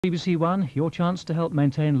BBC One, your chance to help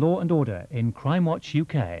maintain law and order in Crimewatch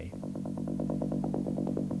UK.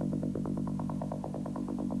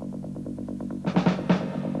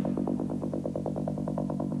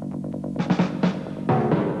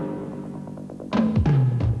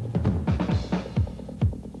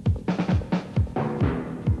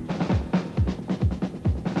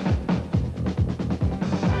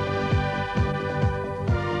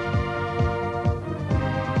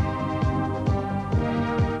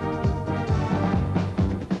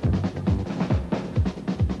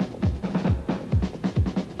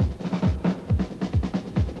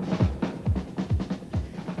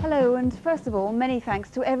 Hello, and first of all, many thanks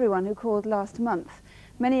to everyone who called last month.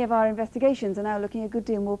 Many of our investigations are now looking a good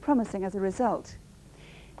deal more promising as a result.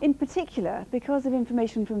 In particular, because of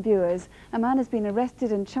information from viewers, a man has been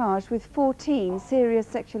arrested and charged with 14 serious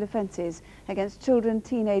sexual offences against children,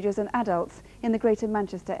 teenagers and adults in the Greater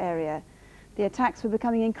Manchester area. The attacks were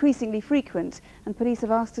becoming increasingly frequent, and police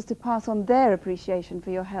have asked us to pass on their appreciation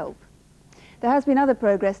for your help. There has been other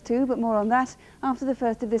progress too, but more on that after the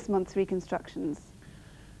first of this month's reconstructions.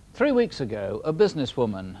 3 weeks ago, a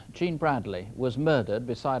businesswoman, Jean Bradley, was murdered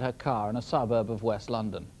beside her car in a suburb of West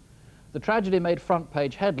London. The tragedy made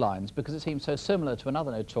front-page headlines because it seemed so similar to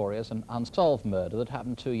another notorious and unsolved murder that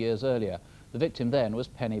happened 2 years earlier. The victim then was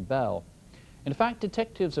Penny Bell. In fact,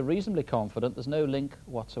 detectives are reasonably confident there's no link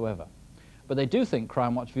whatsoever. But they do think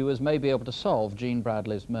Crimewatch viewers may be able to solve Jean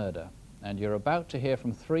Bradley's murder. And you're about to hear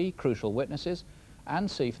from 3 crucial witnesses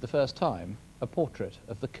and see for the first time a portrait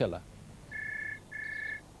of the killer.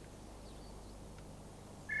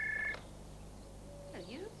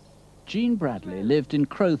 Jean Bradley lived in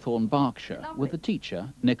Crowthorne, Berkshire, with a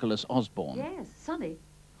teacher, Nicholas Osborne. Yes, sunny.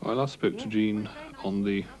 I last spoke to Jean on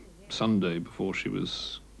the Sunday before she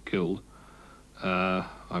was killed. I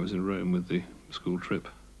was in Rome with the school trip.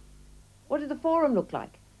 What did the forum look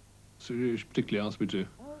like? So she particularly asked me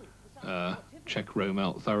to check Rome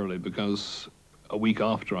out thoroughly because a week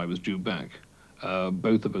after I was due back,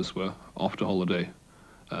 both of us were off to holiday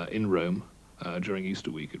in Rome during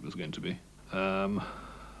Easter week it was going to be.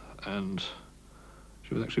 And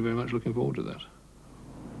she was actually very much looking forward to that.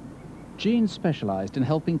 Jean specialised in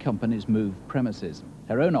helping companies move premises.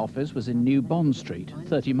 Her own office was in New Bond Street,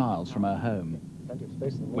 30 miles from her home.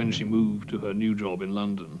 When she moved to her new job in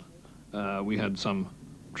London, we had some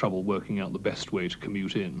trouble working out the best way to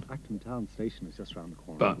commute in. Acton town station is just round the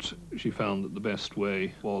corner. But she found that the best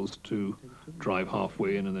way was to drive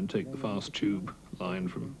halfway in and then take the fast tube line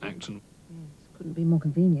from Acton. Yes, couldn't be more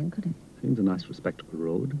convenient, could it? Seems a nice, respectable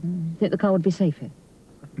road. Think the car would be safe here?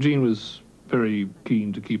 Jean was very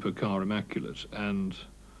keen to keep her car immaculate, and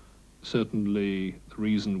certainly the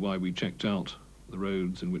reason why we checked out the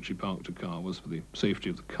roads in which she parked her car was for the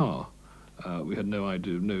safety of the car. We had no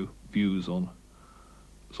idea, no views on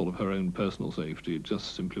sort of her own personal safety. It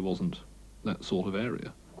just simply wasn't that sort of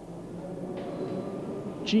area.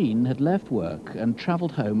 Jean had left work and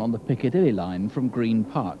travelled home on the Piccadilly line from Green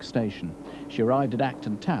Park Station. She arrived at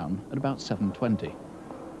Acton town at about 7:20.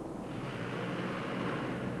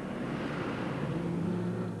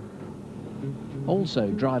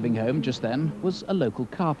 Also driving home just then was a local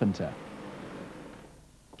carpenter.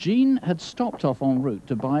 Jean had stopped off en route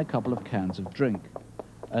to buy a couple of cans of drink.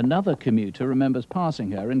 Another commuter remembers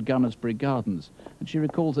passing her in Gunnersbury Gardens, and she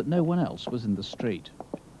recalls that no one else was in the street.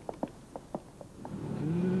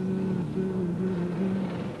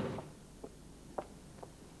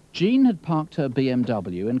 Jean had parked her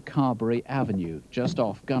BMW in Carberry Avenue, just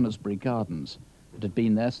off Gunnersbury Gardens. It had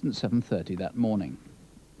been there since 7:30 that morning.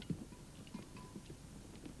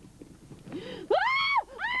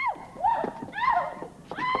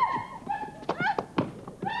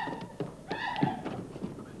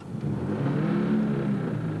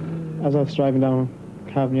 As I was driving down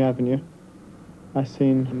Carberry Avenue, I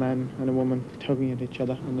seen a man and a woman tugging at each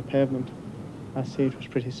other on the pavement. I see it was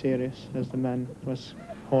pretty serious as the man was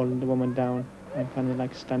holding the woman down and kind of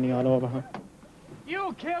like standing all over her.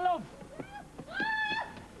 You kill him!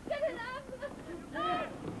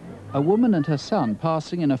 A woman and her son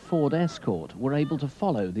passing in a Ford Escort were able to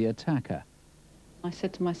follow the attacker. I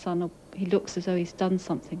said to my son, oh, he looks as though he's done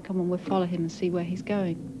something. Come on, we'll follow him and see where he's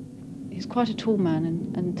going. He's quite a tall man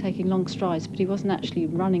and taking long strides, but he wasn't actually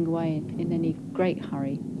running away in any great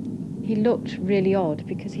hurry. He looked really odd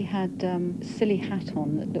because he had a silly hat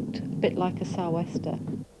on that looked a bit like a sou'wester.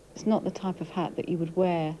 It's not the type of hat that you would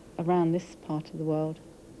wear around this part of the world.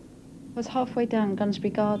 I was halfway down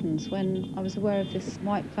Gunnersbury Gardens when I was aware of this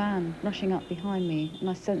white van rushing up behind me, and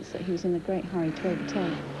I sensed that he was in a great hurry to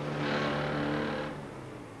overtake.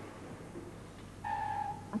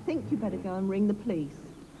 I think you better go and ring the police.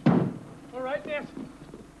 All right, miss.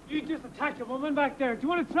 just attacked a woman back there. Do you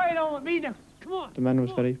want to try it on with me now? Come on. The man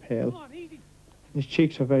was very pale. Come on, easy. His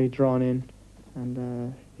cheeks were very drawn in,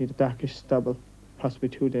 and he had a darkish stubble, possibly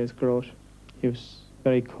 2 days' growth. He was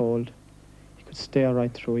very cold. He could stare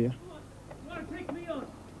right through you. You want to take me on?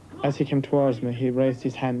 As he came towards me, he raised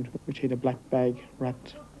his hand, which had a black bag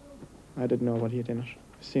wrapped. I didn't know what he had in it.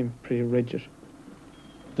 It seemed pretty rigid.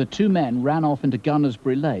 The two men ran off into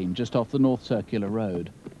Gunnersbury Lane, just off the North Circular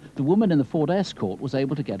Road. The woman in the Ford Escort was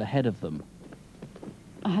able to get ahead of them.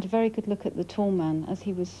 I had a very good look at the tall man as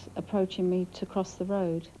he was approaching me to cross the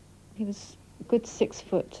road. He was a good 6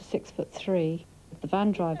 foot to 6'3". The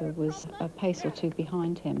van driver was a pace or two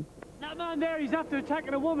behind him. That man there, he's after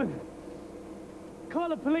attacking a woman. Call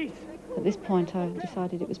the police. At this point, I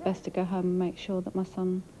decided it was best to go home and make sure that my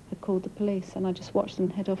son had called the police, and I just watched them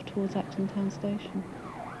head off towards Acton town station.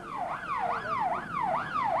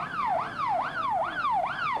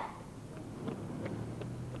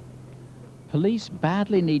 Police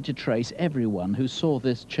badly need to trace everyone who saw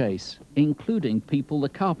this chase, including people the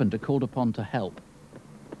carpenter called upon to help.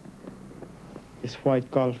 This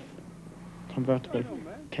white Golf convertible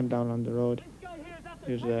came down on the road.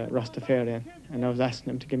 He was a Rastafarian, and I was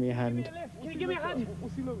asking him to give me a hand. Can you give me a hand?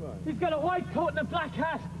 He's got a white coat and a black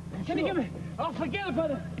hat. Can you give me... Oh, forget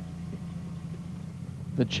about it.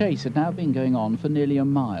 The chase had now been going on for nearly a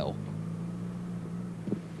mile.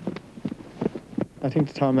 I think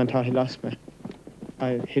the tall man thought he lost me.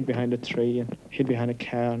 I hid behind a tree and hid behind a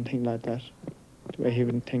car and things like that, the way he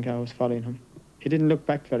wouldn't think I was following him. He didn't look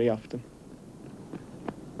back very often.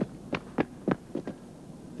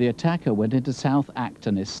 The attacker went into South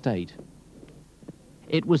Acton estate.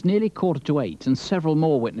 It was nearly 7:45 and several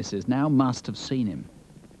more witnesses now must have seen him.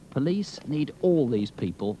 Police need all these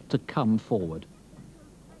people to come forward.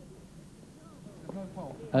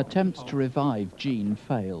 Attempts to revive Jean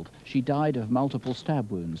failed. She died of multiple stab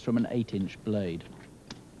wounds from an 8-inch blade.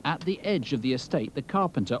 At the edge of the estate, the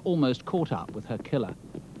carpenter almost caught up with her killer.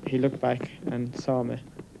 He looked back and saw me,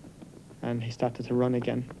 and he started to run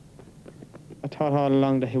again. I thought all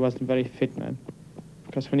along that he wasn't a very fit man,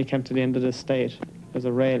 because when he came to the end of the estate, there's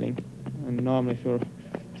a railing, and normally if you're a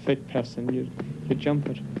fit person, you'd jump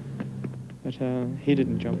it. But he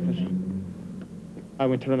didn't jump it. I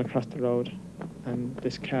went to run across the road, and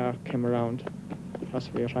this car came around,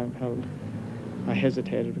 possibly a £5. I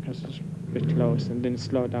hesitated because it was a bit close and didn't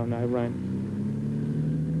slow down. I ran.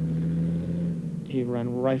 He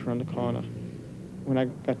ran right around the corner. When I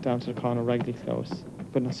got down to the corner, raggedly close, I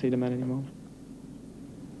could not see the man anymore.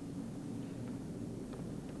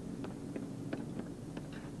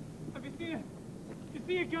 Have you seen it? You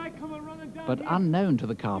see a guy coming running down But here? unknown to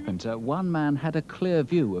the carpenter, one man had a clear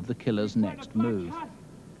view of the killer's next move.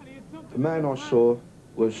 The man I saw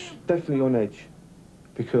was definitely on edge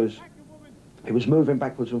because he was moving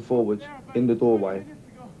backwards and forwards in the doorway.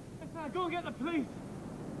 Go and get the police.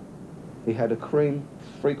 He had a cream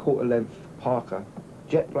 3/4 length parka,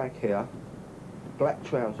 jet black hair, black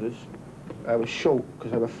trousers. They were short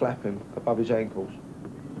because they were flapping above his ankles.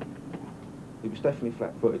 He was definitely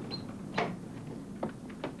flat-footed.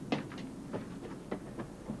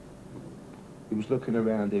 He was looking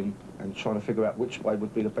around him and trying to figure out which way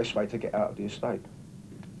would be the best way to get out of the estate.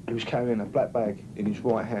 He was carrying a black bag in his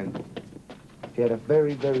right hand. He had a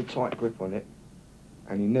very, very tight grip on it,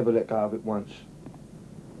 and he never let go of it once.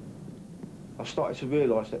 I started to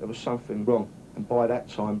realise that there was something wrong, and by that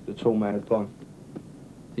time, the tall man had gone.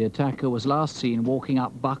 The attacker was last seen walking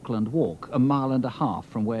up Buckland Walk, 1.5 miles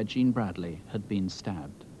from where Jean Bradley had been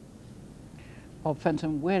stabbed. Bob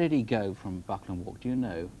Fenton, where did he go from Buckland Walk, do you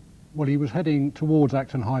know? Well, he was heading towards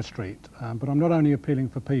Acton High Street, but I'm not only appealing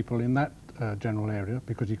for people in that general area,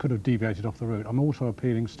 because he could have deviated off the route, I'm also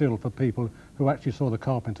appealing still for people who actually saw the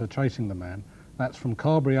carpenter chasing the man. That's from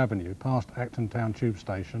Carberry Avenue, past Acton Town Tube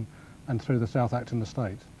Station, and through the South Acton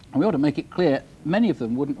estate. And we ought to make it clear, many of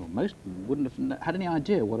them wouldn't, or most of them wouldn't have had any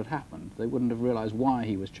idea what had happened. They wouldn't have realised why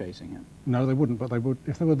he was chasing him. No, they wouldn't, but they would,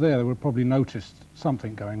 if they were there, they would probably noticed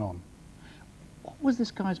something going on. What was this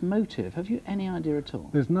guy's motive? Have you any idea at all?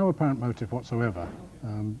 There's no apparent motive whatsoever.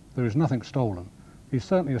 There is nothing stolen. He's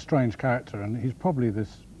certainly a strange character, and he's probably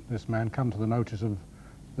this man come to the notice of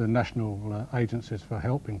the national agencies for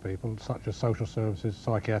helping people, such as social services,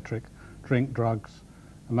 psychiatric, drink, drugs,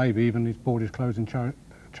 and maybe even he's bought his clothes in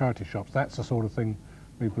charity shops. That's the sort of thing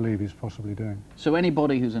we believe he's possibly doing. So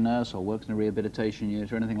anybody who's a nurse or works in a rehabilitation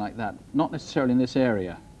unit or anything like that, not necessarily in this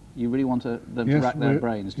area, you really want them to rack their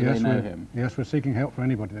brains? Do they know him? Yes, we're seeking help for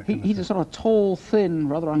anybody that can He's a sort of tall, thin,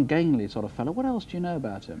 rather ungainly sort of fellow. What else do you know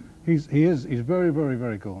about him? He's very, very,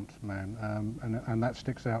 very gaunt man, and that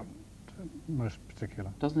sticks out most particular.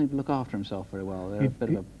 Doesn't he look after himself very well? They're a bit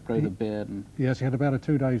of a growth of beard. And yes, he had about a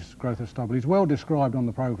 2 days growth of stubble. He's well described on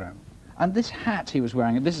the programme. And this hat he was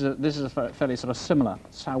wearing, this is a fairly sort of similar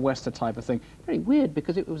sou'wester type of thing. Very weird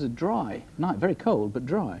because it was a dry night, very cold but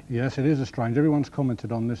dry. Yes, it is a strange. Everyone's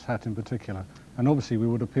commented on this hat in particular, and obviously we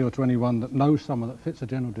would appeal to anyone that knows someone that fits a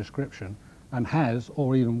general description and has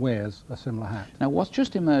or even wears a similar hat. Now, what's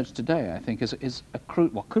just emerged today, I think, is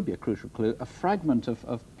what could be a crucial clue, a fragment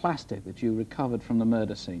of plastic that you recovered from the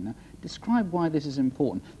murder scene. Now, describe why this is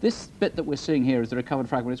important. This bit that we're seeing here is the recovered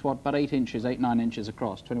fragment. It's what, about 8 inches, 9 inches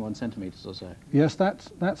across, 21 centimetres or so. Yes,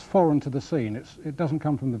 that's foreign to the scene. It doesn't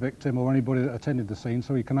come from the victim or anybody that attended the scene,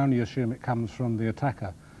 so we can only assume it comes from the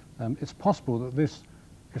attacker. It's possible that this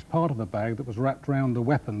is part of a bag that was wrapped around the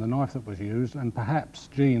weapon, the knife that was used, and perhaps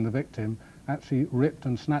Jean, the victim, actually ripped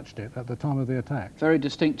and snatched it at the time of the attack. Very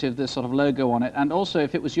distinctive, this sort of logo on it. And also,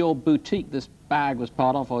 if it was your boutique this bag was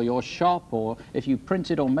part of, or your shop, or if you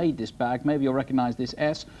printed or made this bag, maybe you'll recognise this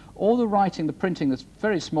S, or the writing, the printing that's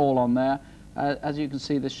very small on there. As you can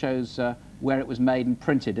see, this shows where it was made and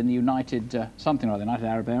printed in the United, something or other, United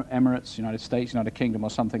Arab Emirates, United States, United Kingdom, or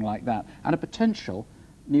something like that. And a potential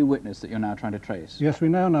new witness that you're now trying to trace. Yes, we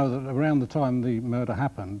now know that around the time the murder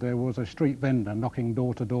happened, there was a street vendor knocking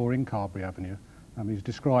door to door in Carberry Avenue. He's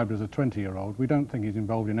described as a 20-year-old. We don't think he's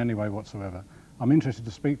involved in any way whatsoever. I'm interested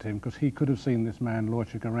to speak to him because he could have seen this man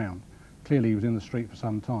loitering around. Clearly he was in the street for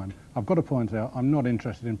some time. I've got to point out, I'm not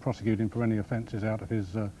interested in prosecuting for any offences out of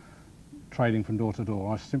his trading from door to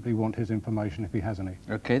door. I simply want his information if he has any.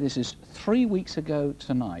 OK, this is 3 weeks ago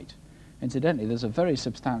tonight. Incidentally, there's a very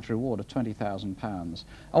substantial reward of £20,000.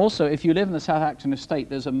 Also, if you live in the South Acton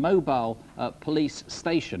estate, there's a mobile police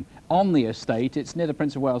station on the estate. It's near the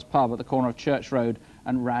Prince of Wales pub at the corner of Church Road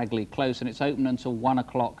and Ragley Close, and it's open until 1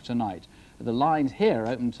 o'clock tonight. The lines here are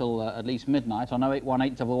open until at least midnight on 081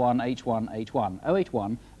 811 8181,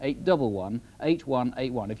 081 811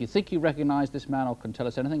 8181. If you think you recognise this man or can tell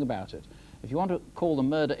us anything about it. If you want to call the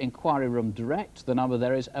Murder Inquiry Room direct, the number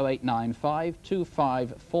there is 0895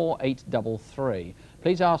 254833.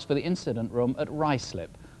 Please ask for the incident room at Ruislip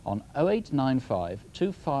on 0895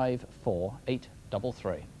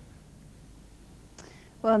 254833.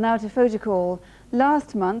 Well, now to Photocall.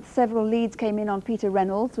 Last month, several leads came in on Peter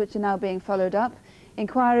Reynolds, which are now being followed up.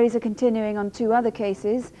 Inquiries are continuing on 2 other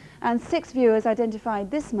cases, and 6 viewers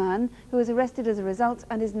identified this man, who was arrested as a result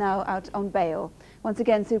and is now out on bail. Once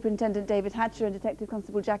again, Superintendent David Hatcher and Detective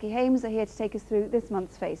Constable Jackie Hames are here to take us through this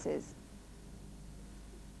month's faces.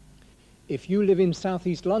 If you live in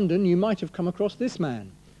southeast London, you might have come across this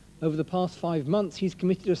man. Over the past 5 months, he's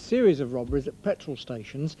committed a series of robberies at petrol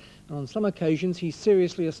stations, and on some occasions he's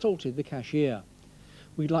seriously assaulted the cashier.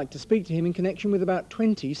 We'd like to speak to him in connection with about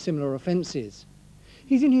 20 similar offences.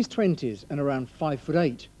 He's in his 20s and around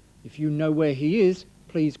 5'8". If you know where he is,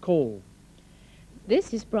 please call.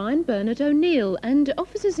 This is Brian Bernard O'Neill, and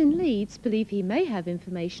officers in Leeds believe he may have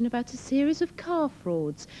information about a series of car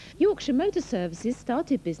frauds. Yorkshire Motor Services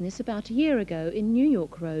started business about a year ago in New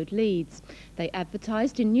York Road, Leeds. They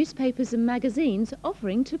advertised in newspapers and magazines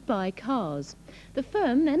offering to buy cars. The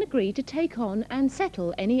firm then agreed to take on and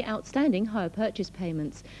settle any outstanding hire purchase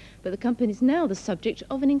payments, but the company is now the subject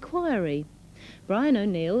of an inquiry. Brian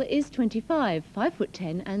O'Neill is 25,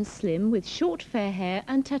 5'10" and slim, with short fair hair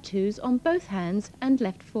and tattoos on both hands and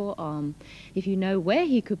left forearm. If you know where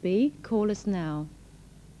he could be, call us now.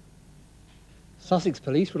 Sussex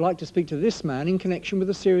Police would like to speak to this man in connection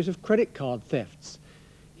with a series of credit card thefts.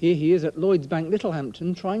 Here he is at Lloyds Bank,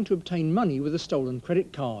 Littlehampton, trying to obtain money with a stolen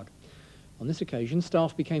credit card. On this occasion,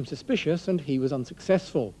 staff became suspicious and he was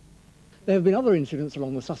unsuccessful. There have been other incidents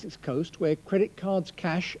along the Sussex coast where credit cards,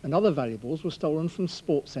 cash and other valuables were stolen from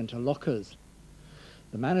sports centre lockers.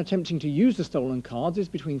 The man attempting to use the stolen cards is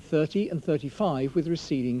between 30 and 35 with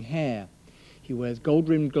receding hair. He wears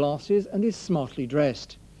gold-rimmed glasses and is smartly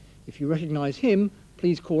dressed. If you recognise him,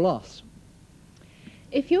 please call us.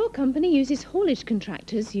 If your company uses haulage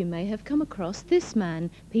contractors, you may have come across this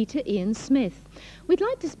man, Peter Ian Smith. We'd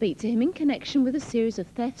like to speak to him in connection with a series of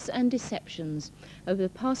thefts and deceptions. Over the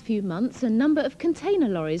past few months, a number of container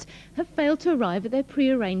lorries have failed to arrive at their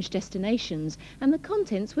pre-arranged destinations, and the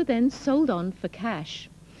contents were then sold on for cash.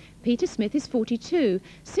 Peter Smith is 42,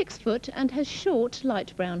 6 foot and has short,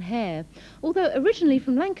 light brown hair. Although originally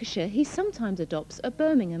from Lancashire, he sometimes adopts a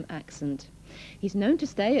Birmingham accent. He's known to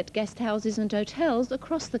stay at guest houses and hotels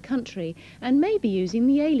across the country and may be using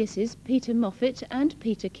the aliases Peter Moffat and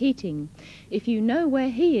Peter Keating. If you know where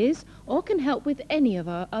he is or can help with any of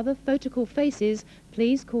our other Photocall faces,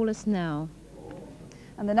 please call us now.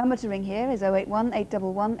 And the number to ring here is 081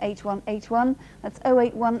 811 8181. That's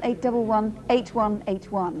 081 811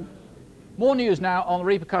 8181. More news now on the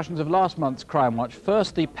repercussions of last month's Crime Watch.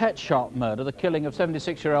 First, the pet shop murder, the killing of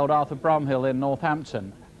 76-year-old Arthur Bromhill in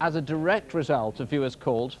Northampton. As a direct result of viewers'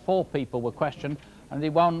 calls, 4 people were questioned,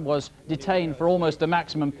 and one was detained for almost the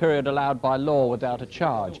maximum period allowed by law without a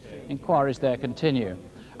charge. Inquiries there continue.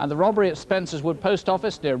 And the robbery at Spencer's Wood Post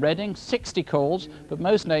Office near Reading, 60 calls, but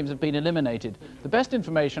most names have been eliminated. The best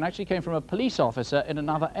information actually came from a police officer in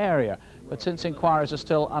another area, but since inquiries are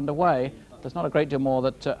still underway, there's not a great deal more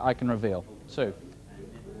that I can reveal. Sue.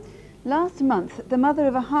 Last month, the mother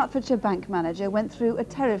of a Hertfordshire bank manager went through a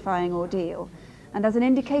terrifying ordeal. And as an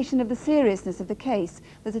indication of the seriousness of the case,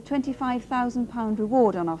 there's a £25,000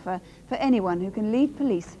 reward on offer for anyone who can lead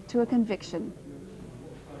police to a conviction.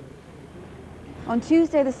 On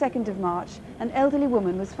Tuesday the 2nd of March, an elderly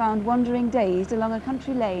woman was found wandering dazed along a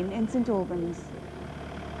country lane in St Albans.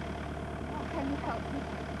 Can you help me?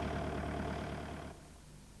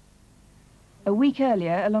 A week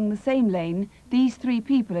earlier, along the same lane, these 3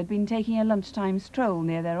 people had been taking a lunchtime stroll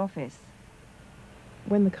near their office.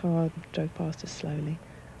 When the car drove past us slowly,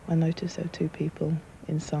 I noticed there were 2 people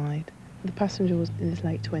inside. The passenger was in his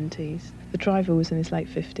late 20s. The driver was in his late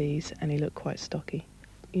 50s and he looked quite stocky.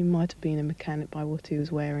 He might have been a mechanic by what he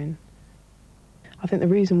was wearing. I think the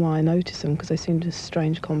reason why I noticed them because they seemed a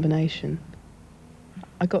strange combination.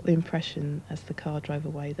 I got the impression as the car drove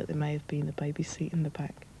away that there may have been a baby seat in the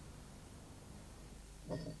back.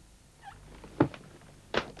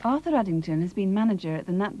 Arthur Addington has been manager at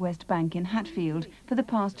the NatWest Bank in Hatfield for the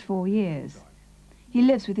past 4 years. He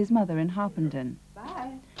lives with his mother in Harpenden.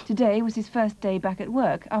 Bye. Today was his first day back at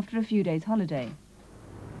work after a few days' holiday.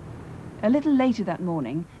 A little later that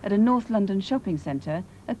morning, at a North London shopping centre,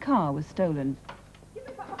 a car was stolen.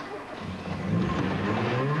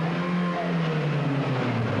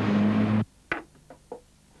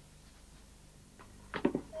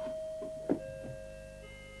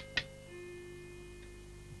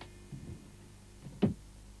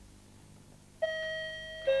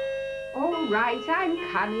 All right, I'm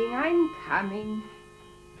coming.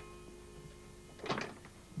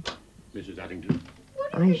 Mrs. Addington.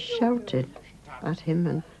 I shouted at him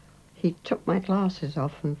and he took my glasses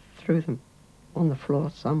off and threw them on the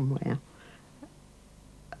floor somewhere.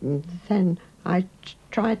 And then I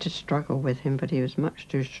tried to struggle with him, but he was much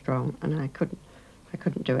too strong and I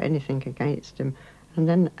couldn't do anything against him. And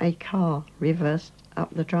then a car reversed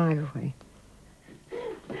up the driveway.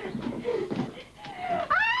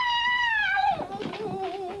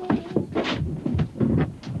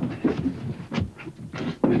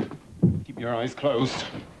 Your eyes closed.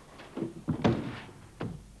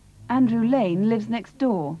 Andrew Lane lives next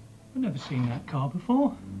door. I've never seen that car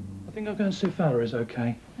before. I think I'll go and see if Valerie's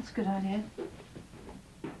okay. That's a good idea.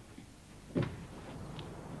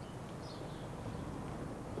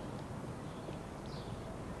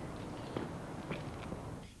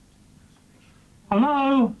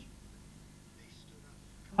 Hello?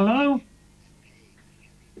 Hello?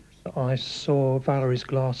 I saw Valerie's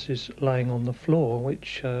glasses laying on the floor,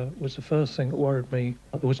 which was the first thing that worried me.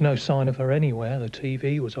 There was no sign of her anywhere. The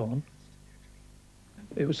TV was on.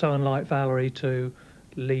 It was so unlike Valerie to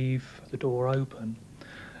leave the door open,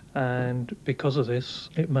 and because of this,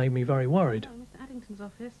 it made me very worried. Oh, Mr. Addington's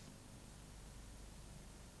office.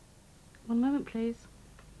 One moment, please.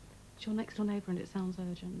 It's your next door neighbour and it sounds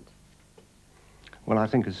urgent. Well, I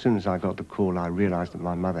think as soon as I got the call, I realised that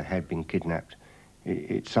my mother had been kidnapped.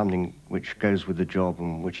 It's something which goes with the job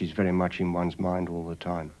and which is very much in one's mind all the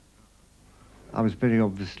time. I was very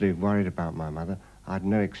obviously worried about my mother. I had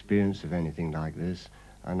no experience of anything like this,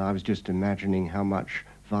 and I was just imagining how much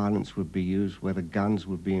violence would be used, whether guns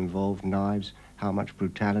would be involved, knives, how much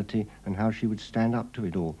brutality, and how she would stand up to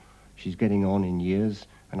it all. She's getting on in years,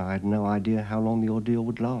 and I had no idea how long the ordeal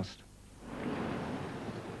would last.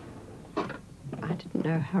 I didn't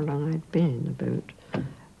know how long I'd been in the boot.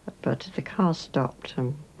 But the car stopped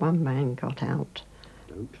and one man got out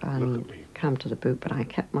and come to the boot, but I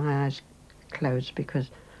kept my eyes closed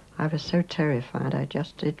because I was so terrified I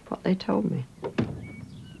just did what they told me.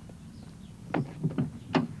 It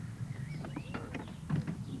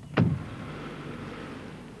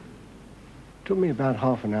took me about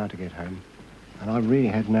half an hour to get home, and I really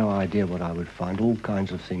had no idea what I would find. All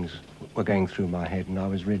kinds of things were going through my head, and I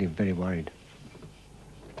was really very worried.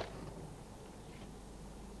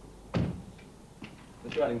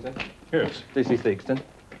 Mr. Addington? Yes? DCC Acton.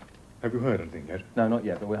 Have you heard anything yet? No, not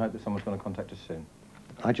yet, but we hope that someone's going to contact us soon.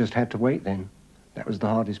 I just had to wait then. That was the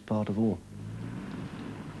hardest part of all.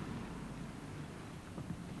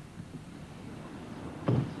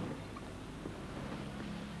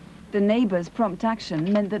 The neighbours' prompt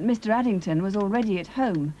action meant that Mr. Addington was already at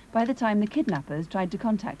home by the time the kidnappers tried to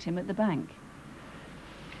contact him at the bank.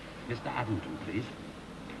 Mr. Addington, please.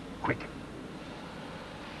 Quick.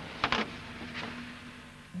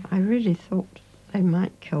 I really thought they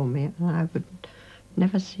might kill me and I would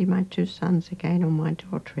never see my two sons again or my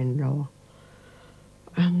daughter-in-law.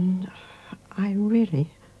 And I really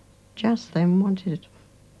just then wanted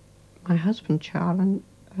my husband, Charles,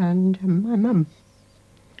 and my mum.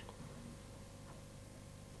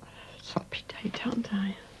 Sloppy date, aren't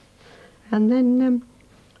I? And then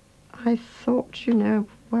I thought, you know,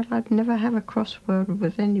 well, I'd never have a crossword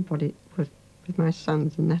with anybody, with my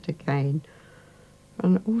sons and that again.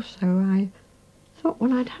 And also I thought,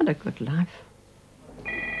 well, I'd had a good life.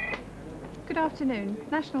 Good afternoon.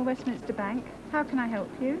 National Westminster Bank. How can I help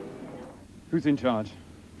you? Who's in charge?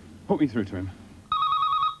 Put me through to him.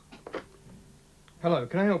 Hello,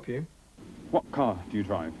 can I help you? What car do you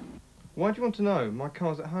drive? Why do you want to know? My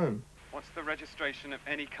car's at home. What's the registration of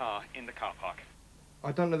any car in the car park?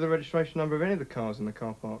 I don't know the registration number of any of the cars in the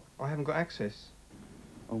car park. I haven't got access.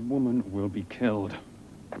 A woman will be killed.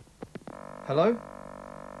 Hello?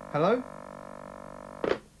 Hello?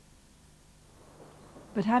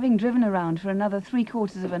 But having driven around for another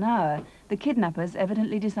 3/4 of an hour, the kidnappers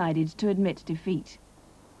evidently decided to admit defeat.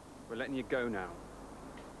 We're letting you go now.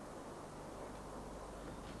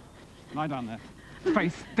 Lie down there.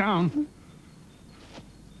 Face down.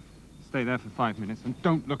 Stay there for 5 minutes and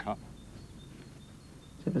don't look up.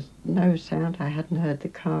 There was no sound. I hadn't heard the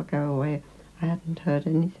car go away. I hadn't heard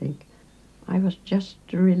anything. I was just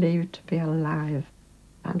relieved to be alive.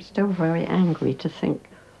 I'm still very angry to think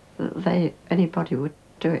that anybody would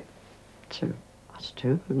do it to us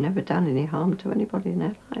two, who've never done any harm to anybody in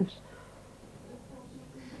their lives.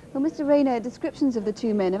 Well, Mr. Rayner, descriptions of the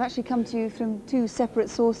two men have actually come to you from two separate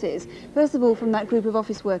sources. First of all, from that group of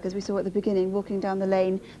office workers we saw at the beginning walking down the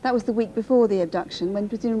lane. That was the week before the abduction, when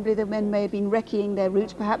presumably the men may have been recceing their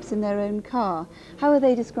route, perhaps in their own car. How are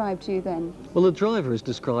they described to you then? Well, the driver is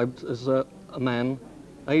described as a man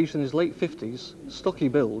aged in his late 50s, stocky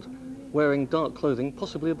build, wearing dark clothing,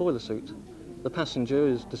 possibly a boiler suit. The passenger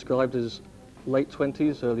is described as late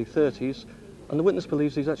 20s, early 30s, and the witness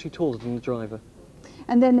believes he's actually taller than the driver.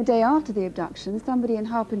 And then the day after the abduction, somebody in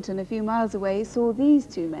Harpenden, a few miles away, saw these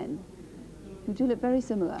two men, who do look very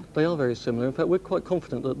similar. They are very similar. In fact, we're quite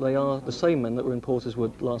confident that they are the same men that were in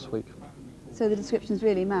Porterswood last week. So the descriptions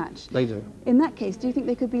really match. They do. In that case, do you think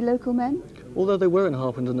they could be local men? Although they were in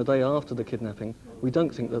Harpenden the day after the kidnapping, we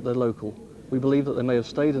don't think that they're local. We believe that they may have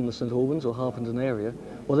stayed in the St Albans or Harpenden area,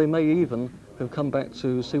 or they may even have come back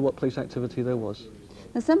to see what police activity there was.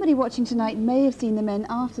 Now, somebody watching tonight may have seen the men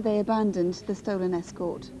after they abandoned the stolen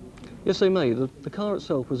escort. Yes, they may. The car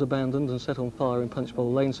itself was abandoned and set on fire in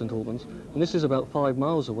Punchbowl Lane, St Albans, and this is about 5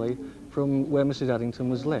 miles away from where Mrs Addington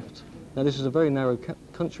was left. Now, this is a very narrow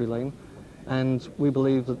country lane, and we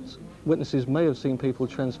believe that witnesses may have seen people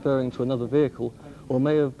transferring to another vehicle, or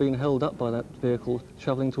may have been held up by that vehicle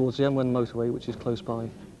travelling towards the M1 motorway, which is close by.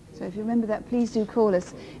 So if you remember that, please do call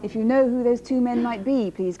us. If you know who those two men might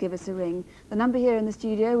be, please give us a ring. The number here in the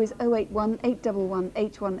studio is 081 811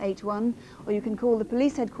 8181, or you can call the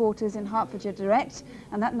police headquarters in Hertfordshire direct,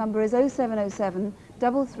 and that number is 0707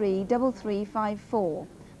 333354.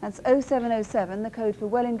 That's 0707, the code for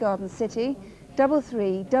Welwyn Garden City,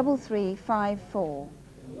 333354.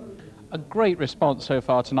 A great response so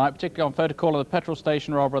far tonight, particularly on photo call of the petrol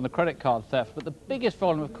station robbery and the credit card theft, but the biggest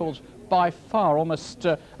volume of calls by far, almost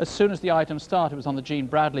as soon as the item started, was on the Jean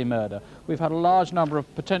Bradley murder. We've had a large number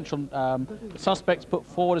of potential suspects put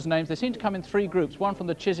forward as names. They seem to come in three groups, one from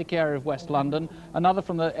the Chiswick area of West London, another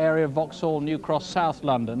from the area of Vauxhall, New Cross, South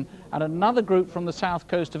London, and another group from the south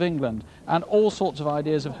coast of England, and all sorts of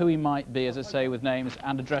ideas of who he might be, as I say, with names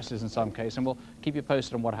and addresses in some case, and we'll keep you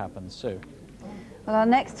posted on what happens. Sue. Well, our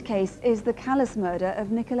next case is the callous murder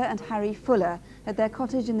of Nicola and Harry Fuller at their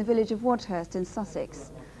cottage in the village of Wadgehurst in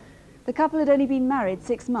Sussex. The couple had only been married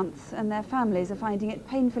 6 months, and their families are finding it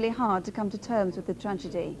painfully hard to come to terms with the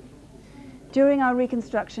tragedy. During our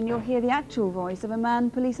reconstruction, you'll hear the actual voice of a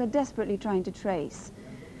man police are desperately trying to trace.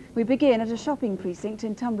 We begin at a shopping precinct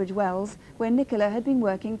in Tunbridge Wells, where Nicola had been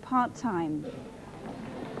working part-time.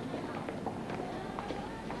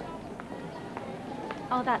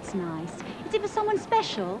 Oh, that's nice. Is it for someone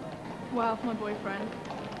special? Well, for my boyfriend.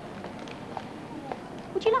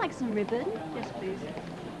 Would you like some ribbon? Yes, please.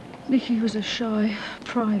 Nicky was a shy,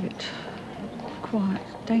 private, quiet,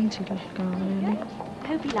 dainty little girl, really. I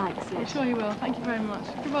hope he likes it. I'm sure he will. Thank you very much.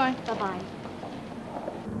 Goodbye. Bye-bye.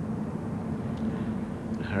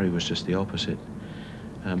 Harry was just the opposite.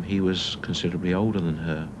 He was considerably older than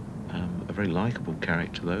her, A very likeable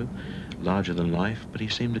character, though, larger than life, but he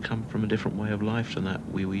seemed to come from a different way of life than that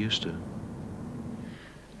we were used to.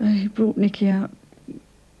 He brought Nicky out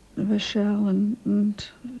of her shell, and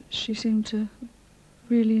she seemed to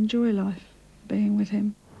really enjoy life, being with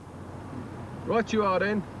him. Right you are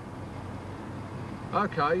then.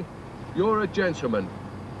 OK, you're a gentleman.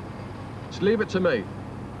 Just leave it to me.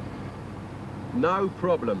 No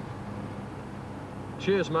problem.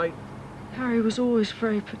 Cheers, mate. Harry was always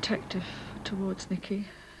very protective towards Nicky.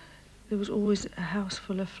 There was always a house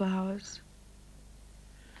full of flowers.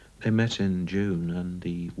 They met in June and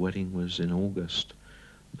the wedding was in August.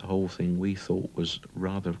 The whole thing we thought was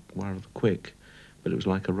rather quick, but it was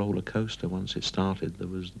like a roller coaster. Once it started, there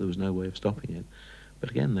was no way of stopping it.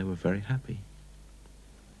 But again, they were very happy.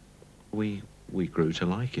 We grew to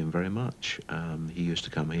like him very much. He used to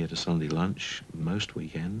come here to Sunday lunch most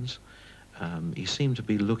weekends. He seemed to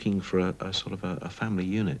be looking for a sort of a family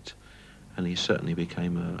unit, and he certainly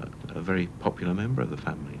became a very popular member of the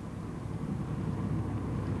family.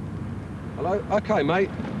 Hello? OK, mate.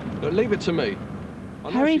 But leave it to me.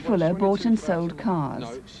 Harry Fuller bought and sold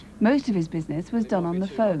cars. Most of his business was done on the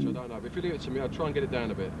phone. I don't know, but if you leave it to me, I'll try and get it down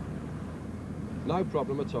a bit. No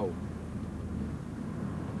problem at all.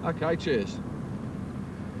 OK, cheers.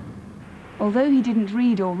 Although he didn't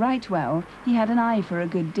read or write well, he had an eye for a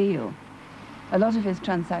good deal. A lot of his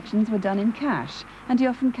transactions were done in cash, and he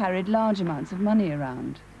often carried large amounts of money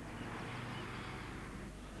around.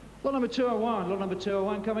 Lot number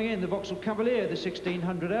 201 coming in, the Vauxhall Cavalier, the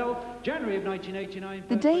 1600L, January of 1989.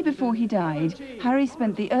 The day before he died, Harry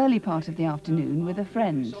spent the early part of the afternoon with a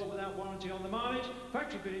friend.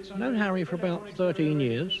 I've known Harry for about 13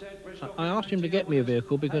 years. I asked him to get me a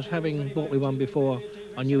vehicle because, having bought me one before,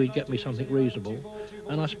 I knew he'd get me something reasonable.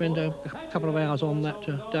 And I spent a couple of hours on that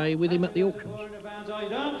day with him at the auctions.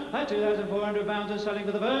 At £2,400 and selling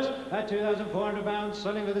for the first, at £2,400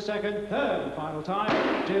 selling for the second, third and final time,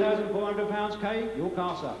 £2,400 K, your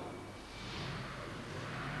car,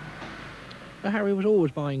 sir. Harry was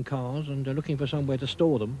always buying cars and looking for somewhere to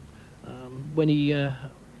store them. When he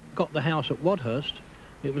got the house at Wadgehurst,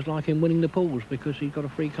 it was like him winning the pools because he got a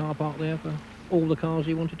free car park there for all the cars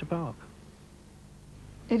he wanted to park.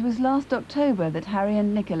 It was last October that Harry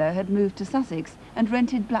and Nicola had moved to Sussex and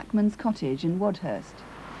rented Blackman's cottage in Wadgehurst.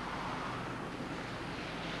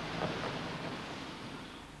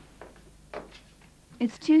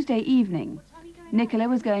 It's Tuesday evening. Nicola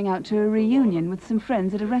was going out to a reunion with some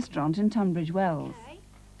friends at a restaurant in Tunbridge Wells. Okay.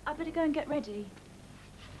 I better go and get ready.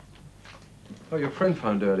 Oh, your friend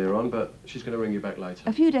phoned earlier on, but she's going to ring you back later.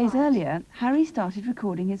 A few days earlier, Harry started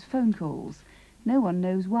recording his phone calls. No one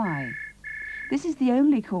knows why. This is the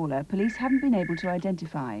only caller police haven't been able to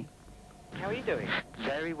identify. How are you doing?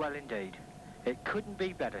 Very well indeed. It couldn't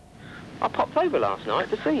be better. I popped over last night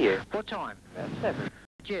to see you. What time? About 7.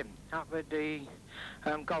 Gym, up at the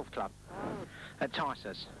golf club. At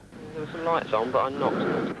Tice's. There were some lights on, but I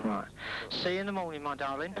knocked. Right. See you in the morning, my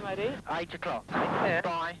darling. Hey, matey. 8 o'clock. Take care.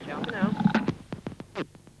 Bye. Ciao now.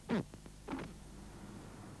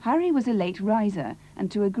 Harry was a late riser, and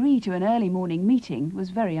to agree to an early morning meeting was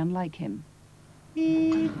very unlike him.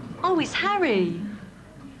 Oh, it's Harry.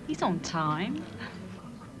 He's on time.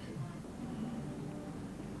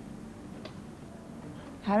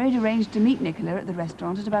 Harry had arranged to meet Nicola at the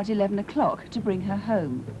restaurant at about 11 o'clock to bring her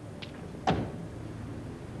home.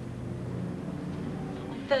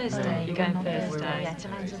 Thursday. You're going Thursday? Yeah, to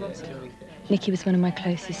Lanzarote. Nicky was one of my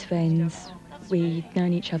closest friends. We'd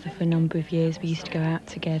known each other for a number of years. We used to go out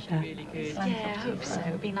together. Yeah, I hope so.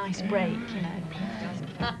 It'd be a nice break, you know.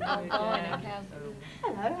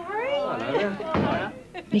 Hello, Harry. Hello.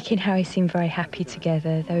 Nicky and Harry seemed very happy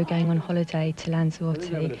together. They were going on holiday to Lanzarote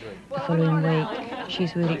the following week. She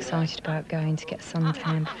was really excited about going to get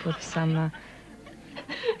suntan before the summer.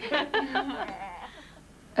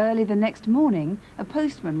 Early the next morning, a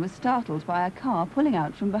postman was startled by a car pulling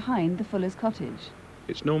out from behind the Fuller's cottage.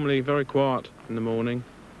 It's normally very quiet in the morning.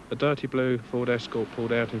 A dirty blue Ford Escort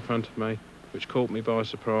pulled out in front of me, which caught me by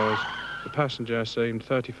surprise. The passenger seemed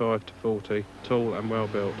 35 to 40, tall and well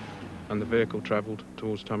built, and the vehicle travelled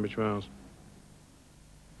towards Tunbridge Wells.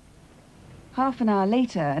 Half an hour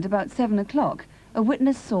later, at about 7 o'clock, a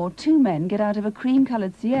witness saw 2 men get out of a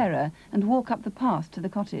cream-coloured Sierra and walk up the path to the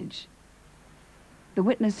cottage. The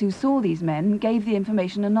witness who saw these men gave the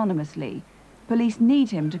information anonymously. Police need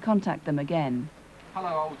him to contact them again.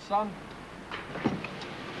 Hello, old son.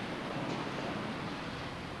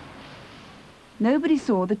 Nobody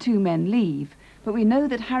saw the 2 men leave, but we know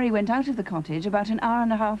that Harry went out of the cottage about an hour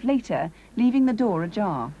and a half later, leaving the door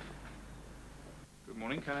ajar. Good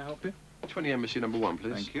morning, can I help you? 20 Embassy number 1,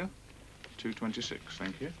 please. Thank you. 226,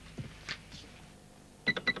 thank you.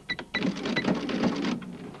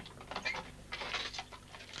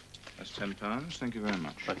 That's £10, thank you very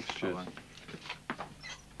much. Thanks, cheers. Bye-bye.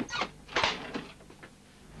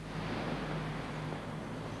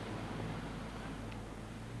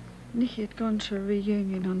 Nicky had gone to a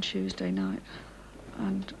reunion on Tuesday night,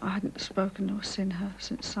 and I hadn't spoken or seen her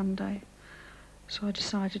since Sunday, so I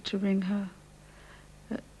decided to ring her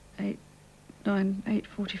at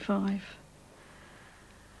 8:45,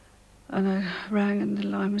 and I rang and the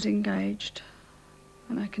line was engaged,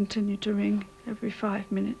 and I continued to ring every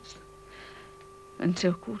 5 minutes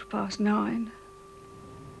until 9:15.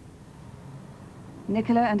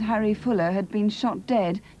 Nicola and Harry Fuller had been shot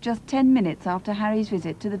dead just 10 minutes after Harry's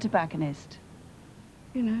visit to the tobacconist.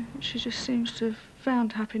 You know, she just seems to have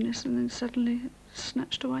found happiness and then suddenly it's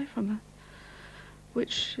snatched away from her,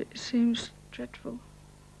 which seems dreadful.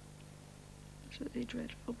 Absolutely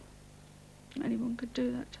dreadful. Anyone could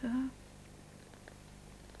do that to her.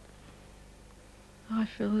 I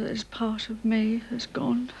feel that there's part of me that's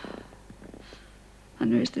gone,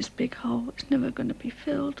 and there is this big hole that's never going to be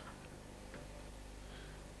filled.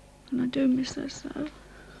 And I do miss her so.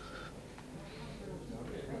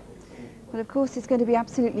 Well, of course, it's going to be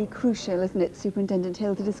absolutely crucial, isn't it, Superintendent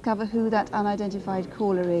Hill, to discover who that unidentified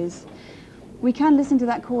caller is. We can listen to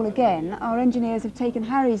that call again. Our engineers have taken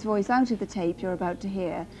Harry's voice out of the tape you're about to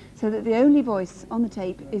hear, so that the only voice on the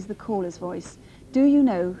tape is the caller's voice. Do you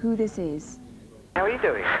know who this is? How are you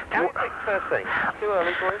doing? First thing, too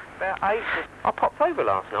early for you? About 8. I popped over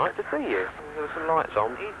last night to see you. There were some lights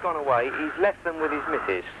on. He's gone away. He's left them with his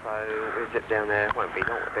missus. So we'll zip down there. Won't be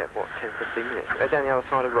long. About, what, 10, 15 minutes. They're down the other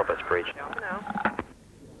side of Roberts Bridge.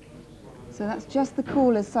 So that's just the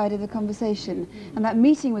caller's side of the conversation. And that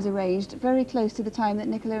meeting was arranged very close to the time that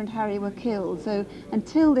Nicola and Harry were killed. So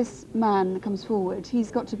until this man comes forward,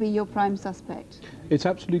 he's got to be your prime suspect. It's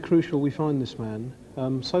absolutely crucial we find this man.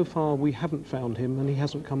 So far we haven't found him and he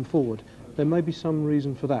hasn't come forward. There may be some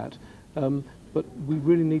reason for that, but we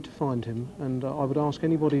really need to find him, and I would ask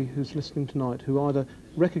anybody who's listening tonight who either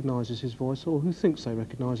recognises his voice or who thinks they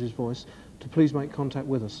recognise his voice to please make contact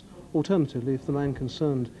with us. Alternatively, if the man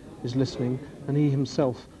concerned is listening and he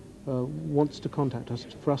himself wants to contact us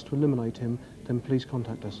for us to eliminate him, then please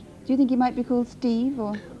contact us. Do you think he might be called Steve,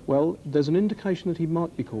 or...? Well, there's an indication that he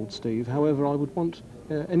might be called Steve. However, I would want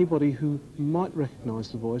anybody who might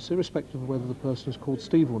recognise the voice, irrespective of whether the person is called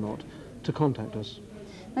Steve or not, to contact us.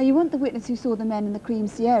 Now, you want the witness who saw the men in the cream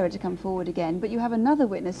Sierra to come forward again, but you have another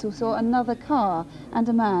witness who saw another car and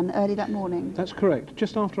a man early that morning. That's correct.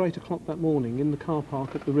 Just after 8 o'clock that morning, in the car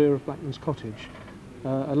park at the rear of Blackman's Cottage,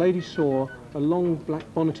 a lady saw a long black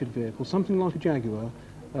bonneted vehicle, something like a Jaguar,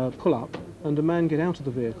 pull up, and a man get out of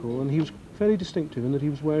the vehicle, and he was fairly distinctive in that he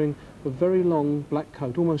was wearing a very long black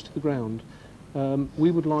coat, almost to the ground.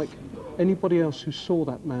 We would like anybody else who saw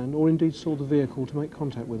that man, or indeed saw the vehicle, to make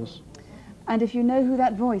contact with us. And if you know who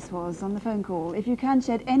that voice was on the phone call, if you can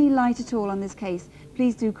shed any light at all on this case,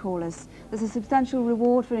 please do call us. There's a substantial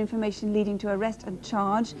reward for information leading to arrest and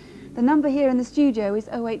charge. The number here in the studio is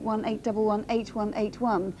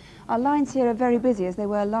 08181818181. Our lines here are very busy, as they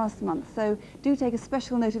were last month, so do take a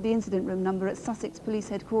special note of the incident room number at Sussex Police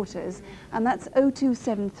Headquarters, and that's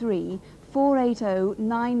 0273 480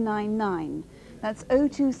 999. That's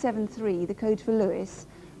 0273, the code for Lewis,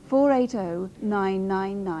 480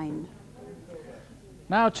 999.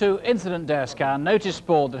 Now to Incident Desk, our notice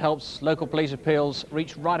board that helps local police appeals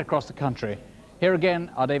reach right across the country. Here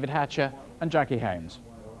again are David Hatcher and Jackie Haynes.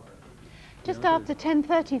 Just after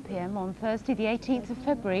 10:30 p.m. on Thursday the 18th of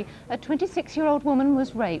February, a 26-year-old woman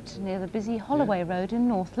was raped near the busy Holloway Road in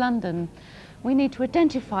North London. We need to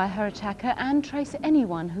identify her attacker and trace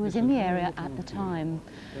anyone who was in the area at the time.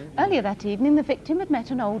 Earlier that evening, the victim had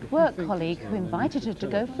met an old work colleague who invited her to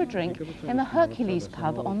go for a drink in the Hercules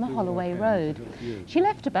pub on the Holloway Road. She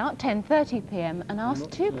left about 10:30 p.m. and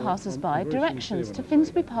asked two passers-by directions to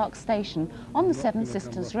Finsbury Park Station on the Seven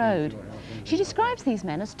Sisters Road. She describes these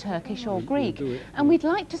men as Turkish or Greek, and we'd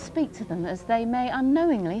like to speak to them as they may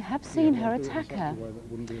unknowingly have seen her attacker.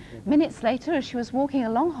 Minutes later, as she was walking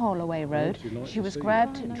along Holloway Road, she was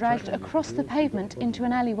grabbed, dragged across the pavement into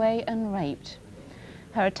an alleyway and raped.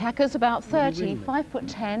 Her attacker's about 30,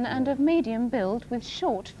 5'10", and of medium build with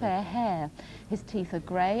short, fair hair. His teeth are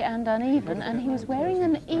grey and uneven, and he was wearing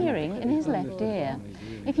an earring in his left ear.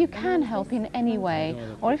 If you can help in any way,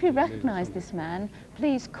 or if you recognise this man,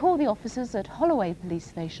 please call the officers at Holloway Police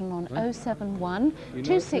Station on 071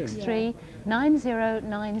 263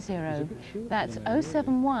 9090. That's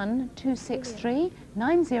 071 263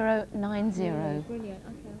 9090.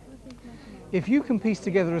 If you can piece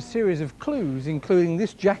together a series of clues, including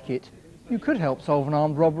this jacket, you could help solve an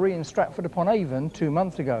armed robbery in Stratford-upon-Avon 2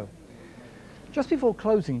 months ago. Just before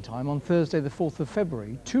closing time on Thursday the 4th of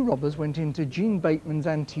February, 2 robbers went into Jean Bateman's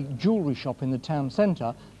antique jewellery shop in the town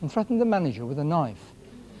centre and threatened the manager with a knife.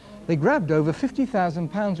 They grabbed over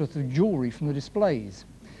 £50,000 worth of jewellery from the displays.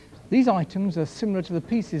 These items are similar to the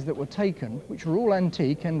pieces that were taken, which were all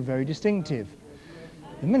antique and very distinctive.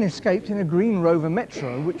 The men escaped in a green Rover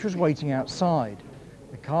Metro, which was waiting outside.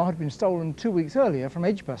 The car had been stolen 2 weeks earlier from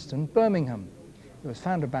Edgbaston, Birmingham. It was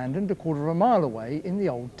found abandoned a quarter of a mile away in the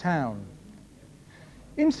old town.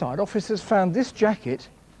 Inside, officers found this jacket,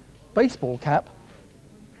 baseball cap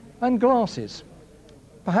and glasses.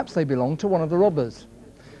 Perhaps they belonged to one of the robbers.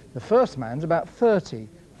 The first man's about 30,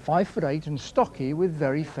 5'8" and stocky with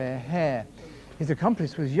very fair hair. His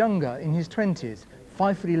accomplice was younger, in his 20s,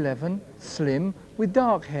 5'11", slim, with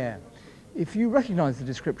dark hair. If you recognise the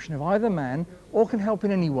description of either man or can help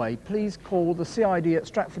in any way, please call the CID at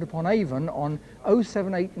Stratford-upon-Avon on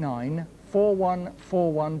 0789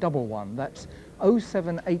 414111. That's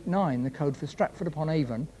 0789, the code for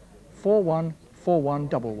Stratford-upon-Avon,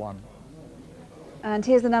 414111. And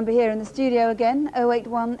here's the number here in the studio again,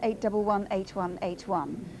 081 811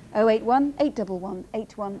 8181. 081 811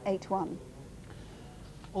 8181.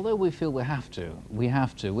 Although we feel we have to,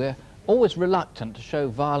 we're always reluctant to show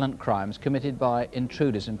violent crimes committed by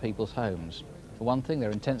intruders in people's homes. For one thing, they're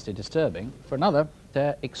intensely disturbing. For another,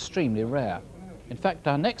 they're extremely rare. In fact,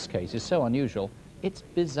 our next case is so unusual, it's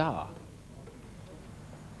bizarre.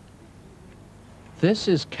 This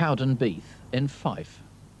is Cowdenbeath in Fife.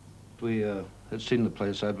 We had seen the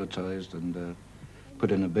place advertised and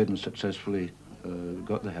put in a bid and successfully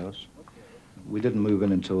got the house. We didn't move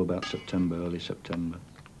in until about September, early September.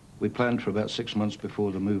 We planned for about 6 months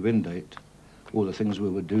before the move-in date, all the things we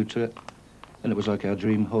would do to it, and it was like our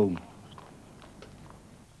dream home.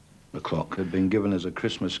 The clock had been given as a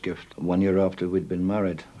Christmas gift 1 year after we'd been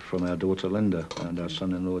married from our daughter Linda and our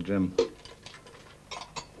son-in-law Jim.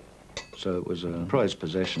 So it was a prized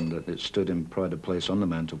possession that it stood in pride of place on the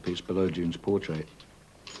mantelpiece below June's portrait.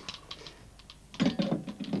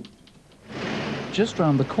 Just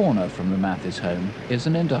round the corner from the Mathis home is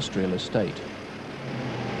an industrial estate.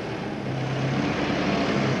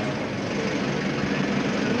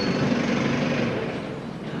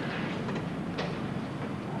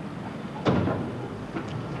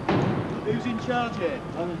 Who's in charge here?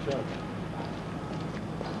 I'm in charge.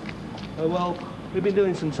 Oh, well, we've been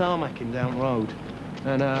doing some tarmacking down the road,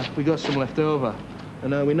 and we got some left over.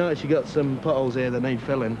 And we noticed you got some potholes here that need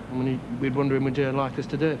filling, and we're wondering, would you like us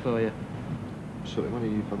to do it for you? What sort of money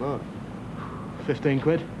are you for that? 15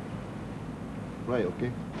 quid. Right,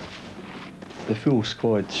 OK. The full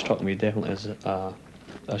squad struck me definitely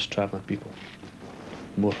as travelling people,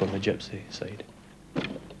 more from the gypsy side.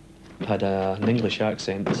 Had an English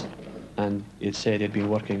accent, and he'd said he'd been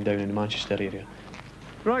working down in the Manchester area.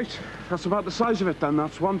 Right, that's about the size of it then.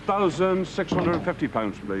 That's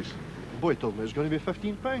 £1,650, please. The boy told me it was going to be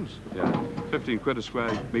 £15. Yeah, 15 quid a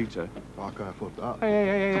square metre. Oh, I can't afford that.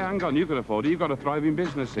 Hey, hang on, you can afford it. You've got a thriving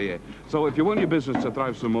business here. So if you want your business to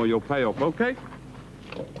thrive some more, you'll pay up, OK?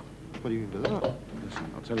 What do you mean by that?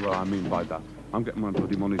 Listen, I'll tell you what I mean by that. I'm getting my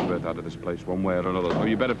bloody money's worth out of this place one way or another, so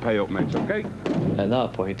you better pay up, mate, OK? At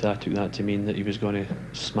that point, I took that to mean that he was going to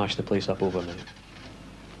smash the place up over me.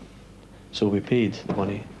 So we paid the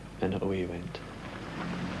money, and away he went.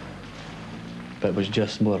 But it was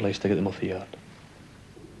just more or less to get them off the yard.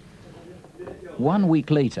 1 week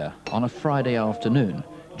later, on a Friday afternoon,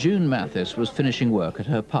 June Mathis was finishing work at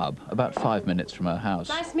her pub, about 5 minutes from her house.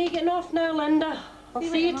 Nice me getting off now, Linda. I'll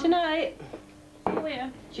see you tonight. See you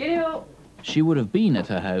later. Cheerio. She would have been at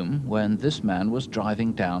her home when this man was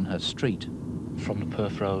driving down her street. From the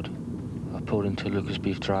Perth Road, I pulled into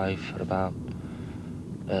Lucasbeef Drive at about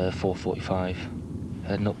 4:45,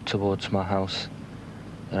 heading up towards my house,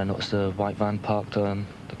 and I noticed a white van parked on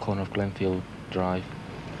the corner of Glenfield Drive.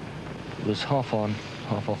 It was half on,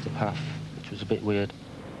 half off the path, which was a bit weird.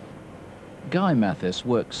 Guy Mathis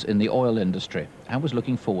works in the oil industry and was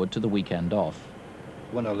looking forward to the weekend off.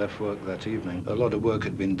 When I left work that evening, a lot of work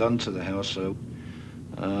had been done to the house, so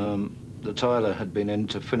the tiler had been in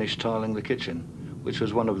to finish tiling the kitchen, which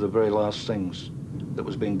was one of the very last things that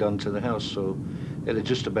was being done to the house, so it had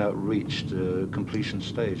just about reached completion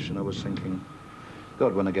stage, and I was thinking,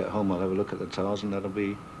 God, when I get home, I'll have a look at the tiles, and that'll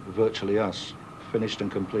be virtually us, finished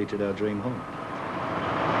and completed our dream home.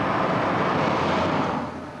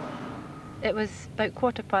 It was about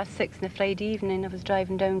 6:15 on a Friday evening. I was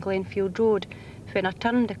driving down Glenfield Road. When I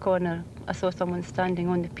turned the corner, I saw someone standing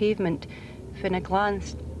on the pavement. When I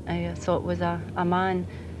glanced, I saw it was a man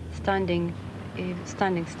standing he was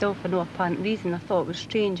standing still for no apparent reason. I thought it was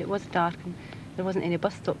strange. It was dark and there wasn't any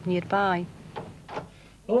bus stop nearby.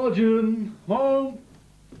 Hello, June. Home.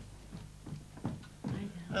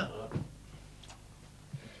 Hello.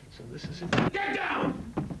 So this is it. Get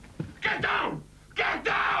down! Get down! Get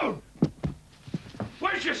down!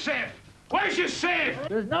 Where's your safe? Where's your safe?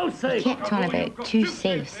 There's no safe. He kept on about 2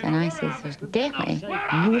 safes, and I says there's definitely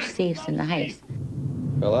no safes in the house.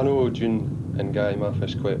 Well, I know June and Guy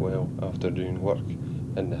Mathis quite well after doing work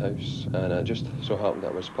in the house, and I just so happened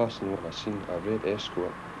that I was passing when I seen a red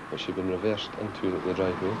Escort which had been reversed into the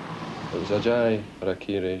driveway. It was a Jai or a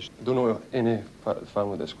K-Rage. I don't know any part of the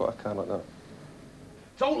family that's got a car like that.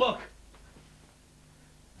 Don't look!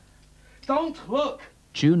 Don't look!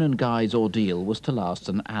 June and Guy's ordeal was to last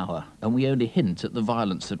an hour, and we only hint at the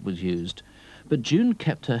violence that was used. But June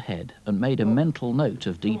kept her head and made a mental note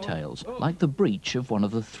of details, like the breech of one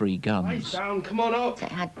of the 3 guns. Down, come on up!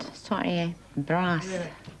 It had sort of a brass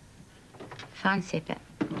fancy bit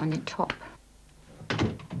on the top.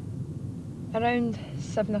 Around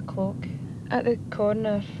 7 o'clock, at the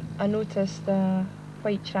corner, I noticed a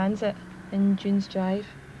white Transit in June's Drive.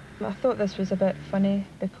 I thought this was a bit funny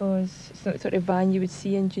because it's not the sort of van you would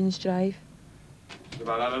see in June's Drive. I've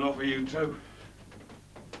had enough of you two.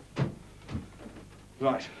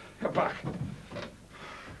 Right, get back.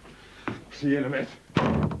 See you in a minute.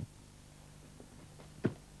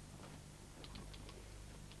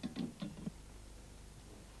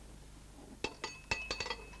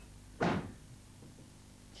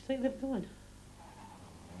 Do you think they've gone?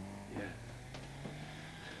 Yeah.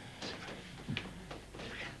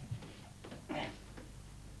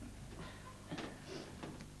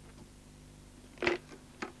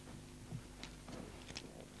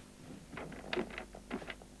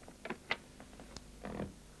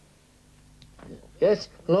 Yes,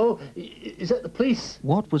 hello? Is that the police?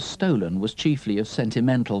 What was stolen was chiefly of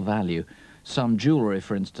sentimental value. Some jewellery,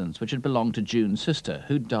 for instance, which had belonged to June's sister,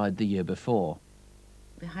 who'd died the year before.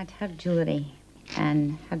 We had her jewellery,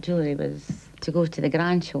 and her jewellery was to go to the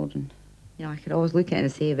grandchildren. You know, I could always look at it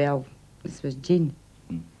and say, well, this was June.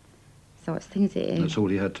 So it's things that... That's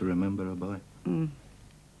all you had to remember her by.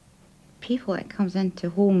 People that comes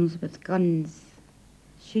into homes with guns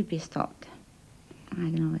should be stopped. I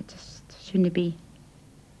don't know, it just shouldn't be.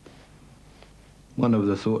 One of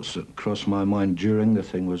the thoughts that crossed my mind during the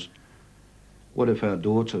thing was, what if our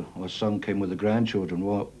daughter or son came with the grandchildren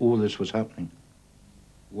while all this was happening?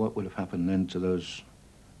 What would have happened then to those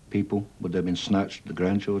people? Would they have been snatched, the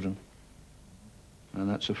grandchildren? And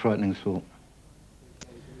that's a frightening thought.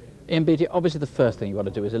 Ian Beattie, obviously the first thing you've got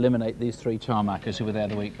to do is eliminate these 3 tarmackers who were there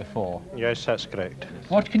the week before. Yes, that's correct.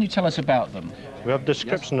 What can you tell us about them? We have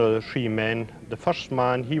description of the 3 men. The first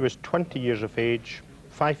man, he was 20 years of age,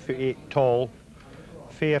 5'8" tall,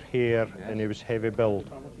 fair hair, and he was heavy build.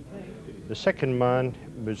 The second man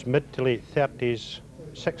was mid to late 30s,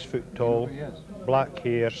 6 foot tall, black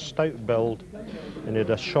hair, stout build, and he had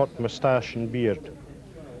a short moustache and beard.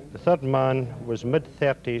 The third man was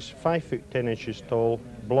mid-30s, 5 foot 10 inches tall,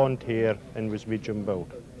 blonde hair, and was medium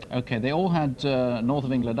build. OK, they all had North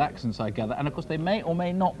of England accents, I gather, and of course they may or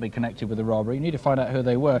may not be connected with the robbery. You need to find out who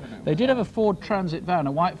they were. They did have a Ford Transit van,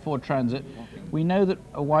 a white Ford Transit. We know that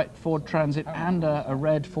a white Ford Transit and a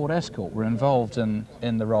red Ford Escort were involved in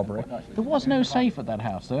the robbery. There was no safe at that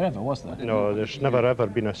house, though, ever, was there? No, there's never ever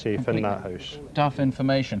been a safe in that house. Tough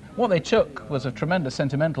information. What they took was of tremendous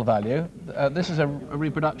sentimental value. This is a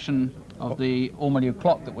reproduction of the Ormolu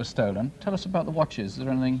clock that was stolen. Tell us about the watches. Is there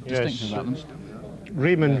anything distinctive about them?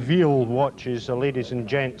 Raymond Veal watches, a ladies and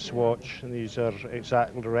gents watch, and these are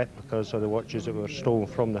exactly replicas of the watches that were stolen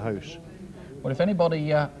from the house. Well, if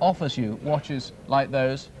anybody offers you watches like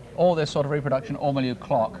those, or this sort of reproduction Ormolu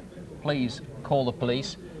clock, please call the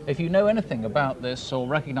police. If you know anything about this or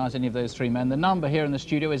recognise any of those 3 men, the number here in the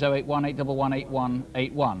studio is 081 811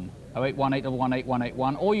 8181, 081 811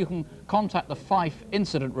 8181, or you can contact the Fife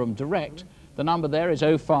Incident Room direct. The number there is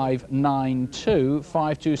 0592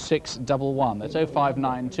 526 11. That's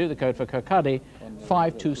 0592, the code for Kirkcaldy,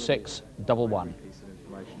 526 11.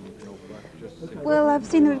 Well, I've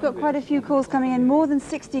seen that we've got quite a few calls coming in, more than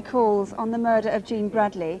 60 calls on the murder of Jean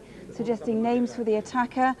Bradley, suggesting names for the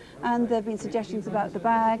attacker, and there have been suggestions about the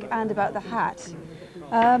bag and about the hat.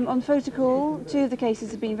 On photocall, 2 of the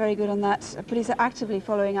cases have been very good on that. Police are actively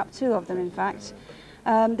following up 2 of them, in fact.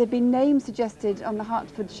 There have been names suggested on the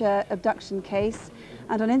Hertfordshire abduction case,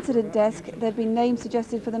 and on incident desk there have been names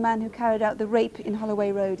suggested for the man who carried out the rape in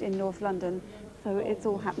Holloway Road in North London. So it's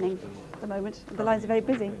all happening at the moment. The lines are very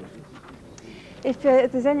busy. If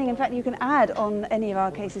there's anything, in fact, you can add on any of our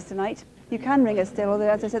cases tonight, You can ring us still, although,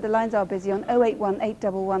 as I said, the lines are busy on 081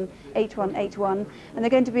 811 8181, and they're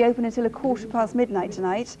going to be open until midnight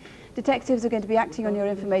tonight. Detectives are going to be acting on your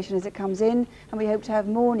information as it comes in, and we hope to have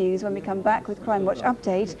more news when we come back with Crimewatch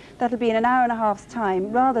Update. That'll be in an hour and a half's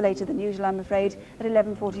time, rather later than usual, I'm afraid, at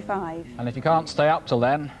 11:45. And if you can't stay up till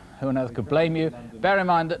then, who on earth could blame you? Bear in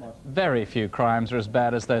mind that very few crimes are as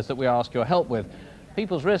bad as those that we ask your help with.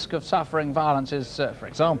 People's risk of suffering violence is, for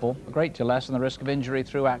example, a great deal less than the risk of injury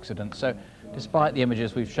through accident. So, despite the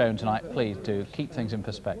images we've shown tonight, please do keep things in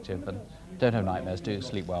perspective and don't have nightmares. Do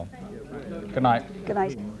sleep well. Good night. Good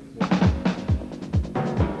night.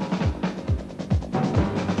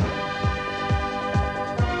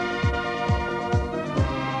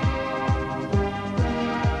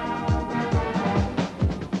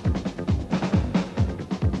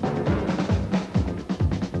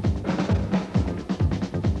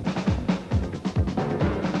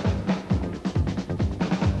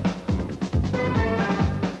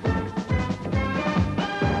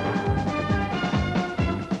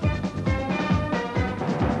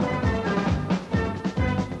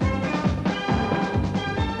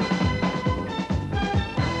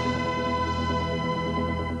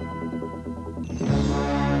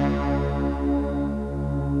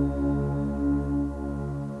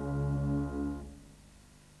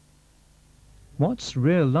 What's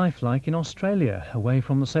real life like in Australia, away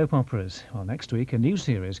from the soap operas? Well, next week a new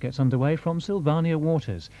series gets underway from Sylvania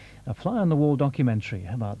Waters, a fly-on-the-wall documentary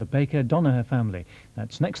about the Baker-Donoher family.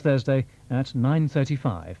 That's next Thursday at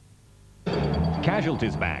 9:35.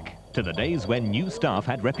 Casualties back to the days when new staff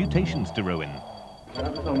had reputations to ruin.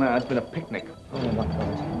 Until now, it's been a picnic.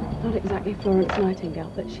 Not exactly Florence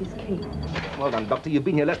Nightingale, but she's keen. Well done, Doctor. You've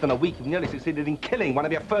been here less than a week. You've nearly succeeded in killing one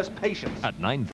of your first patients. At 9:30.